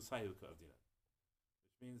shlichus hayuka avdina,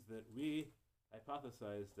 which means that we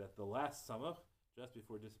hypothesize that the last samuch, just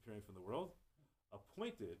before disappearing from the world,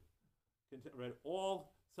 appointed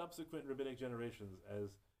all subsequent rabbinic generations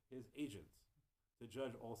as his agents to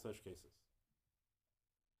judge all such cases.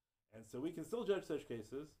 And so we can still judge such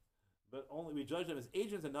cases, but only we judge them as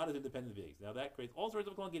agents and not as independent beings. Now that creates all sorts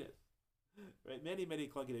of clunkiness. Right? Many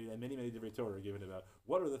clunkiness and many different Torah are given about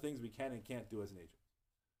what are the things we can and can't do as an agent.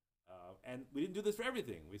 And we didn't do this for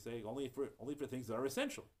everything. We say only for things that are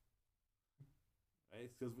essential.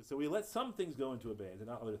 Right? So we let some things go into abeyance and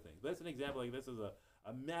not other things. But that's an example. Like this is a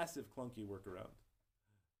massive clunky workaround,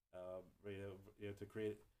 to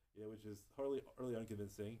create, which is early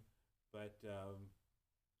unconvincing, but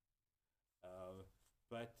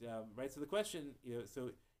right. So the question,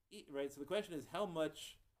 so the question is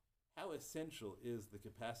how essential is the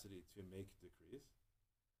capacity to make decrees,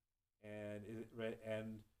 and is it right?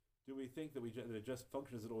 And do we think that that it just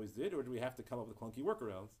functions as it always did, or do we have to come up with clunky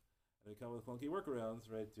workarounds? And we come up with clunky workarounds,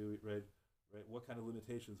 right? What kind of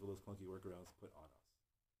limitations will those clunky workarounds put on us?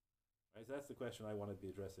 Right. So that's the question I want to be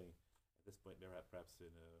addressing at this point, perhaps in a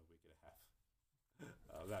week and a half.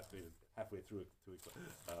 Not maybe halfway through a 2-week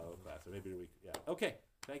class, or maybe a week. Yeah. Okay.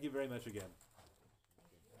 Thank you very much again.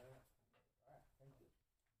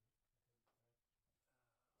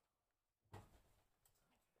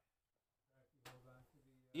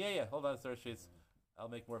 Yeah. Hold on, start sheets. I'll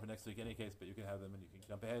make more for next week in any case, but you can have them and you can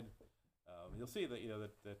jump ahead. You'll see that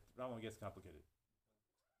that Rambam gets complicated.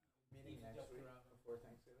 Meeting next week before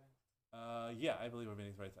Thanksgiving? Yeah, I believe we're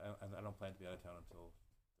meeting right. I don't plan to be out of town until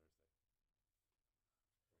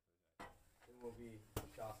Thursday. There will be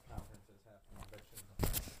Shas conferences happening, but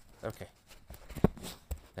Okay.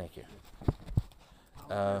 Thank you.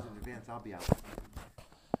 In advance, I'll be out.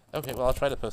 Okay, well, I'll try to post